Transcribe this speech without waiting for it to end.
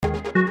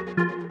And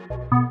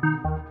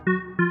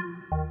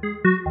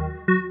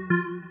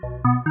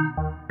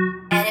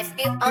if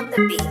you on the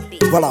beat.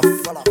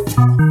 Wollofbeats.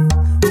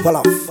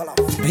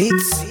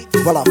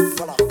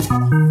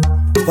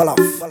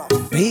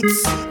 Wollofbeats.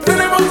 The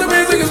name of the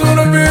music is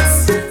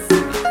Wollofbeats.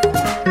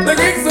 The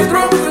kicks and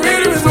drums and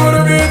rhythm is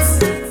Wollofbeats.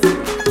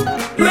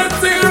 Let's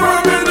sing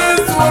about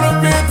business,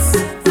 Wollofbeats.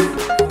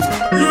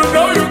 You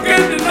know you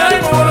can't deny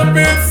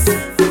Wollofbeats.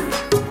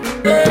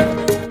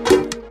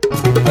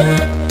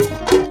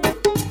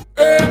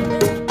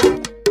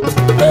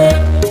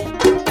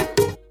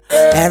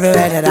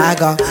 Everywhere that I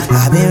go,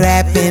 I've been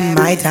rapping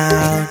my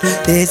town.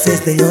 This is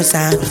the new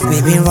sound.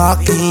 We've been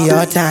rocking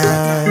your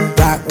town.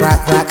 Rock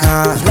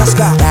on. Let's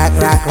go. Rock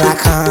on.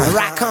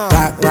 Rock on.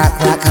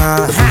 Rock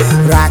on.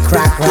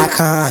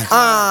 Rock on.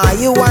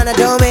 You wanna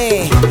do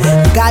me?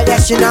 God,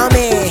 yes, you know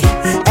me.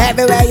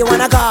 Everywhere you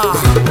wanna go,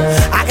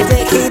 I can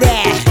take you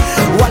there.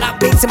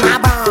 Wollofbeats in my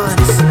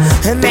bones,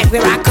 and make me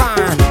rock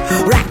on.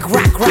 Rock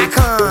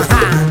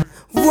on.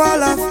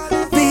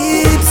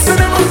 Wollofbeats. The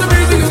name of the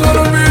music is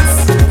Wollofbeats.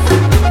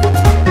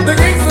 The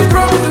kicks and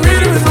drums and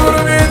rhythm is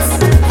Wollofbeats.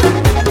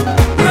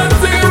 Let's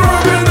sing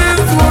about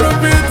business,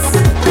 Wollofbeats.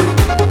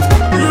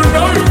 You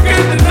know you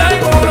can't deny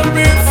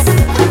Wollofbeats.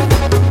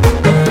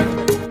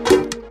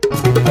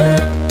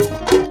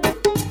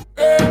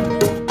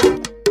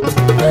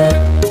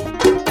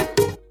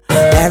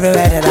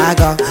 Everywhere that I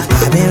go,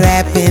 I've been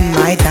rapping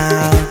my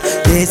town.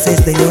 This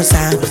is the new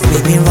sound.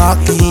 We've been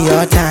rocking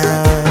your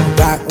town.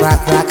 Rock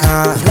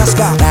on. Let's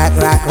go. Rock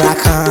on.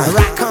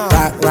 Rock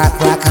on. Rock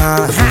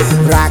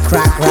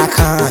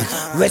on.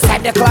 We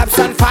set the clubs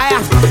on fire,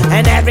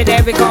 and every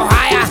day we go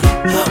higher.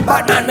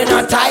 But man, we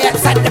not tired.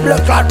 Set the blue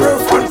cloud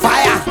roof on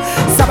fire.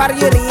 Somebody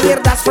you hear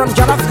that's from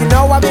Jollof, you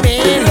know what we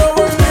mean.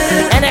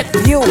 And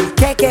if you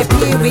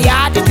KKP, we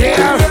are the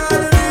deal.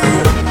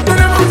 The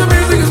name of the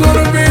music is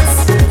Wollofbeats.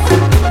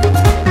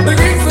 The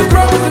kicks and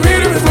drums and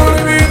rhythm is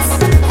Wollofbeats.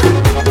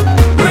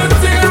 Let's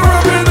sing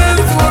about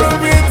business,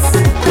 Wollofbeats.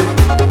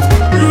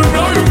 You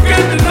know you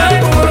can't deny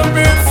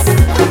Wollofbeats.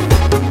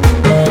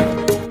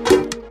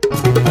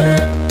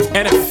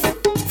 And a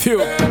few.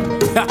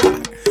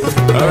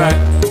 Alright,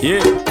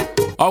 yeah.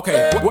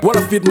 Okay,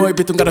 Wollofbeat mooy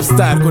bitu nga def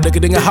style ku dëgg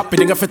di nga happy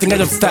di nga fete nga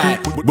def style.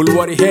 Bul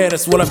worry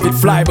haters, Wollofbeat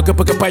fly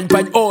bëgg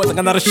bañ oh da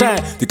nga nar a shine.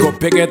 Di ko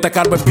pegee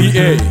Dakar ba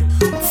PA.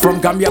 From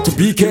Gambia to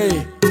BK,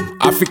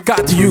 Africa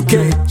to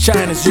UK,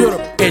 China's Europe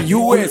and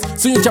US.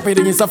 Suñu jàppee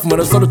dañuy saf mën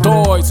a solu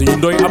tooy. Suñu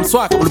ndoy am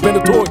swag bul benn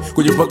tooy.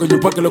 Ku ñu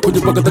bëgg la ku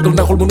ñu bëgg dëggal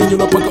neexul mënuñu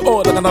la bëgg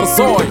oh da nga nar a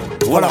sooy.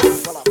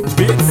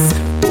 Wollofbeats.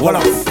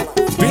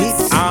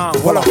 Wollofbeats.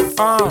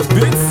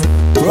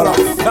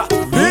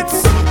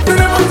 The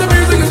name of the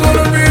music is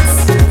Wollofbeats.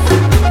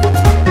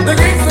 The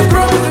kicks and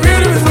drums and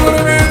rhythm is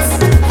Wollofbeats.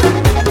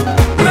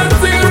 Let's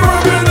sing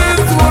about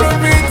business,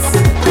 Wollofbeats.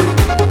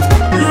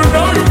 You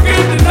know you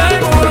can't deny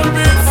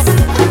Wollofbeats.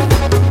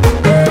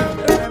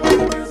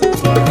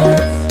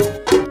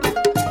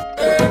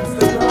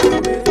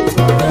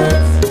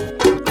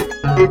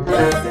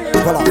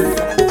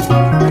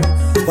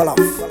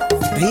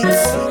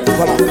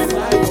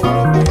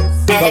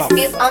 And if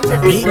you on the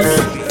beat.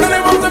 The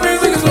name of the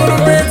music is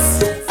Wollofbeats.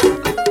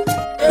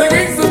 The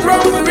kicks and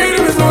drums and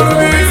rhythm is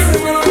Wollofbeats.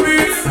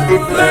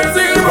 Let's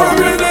sing about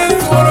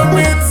business,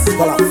 Wollofbeats.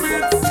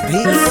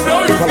 You know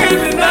you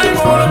can't deny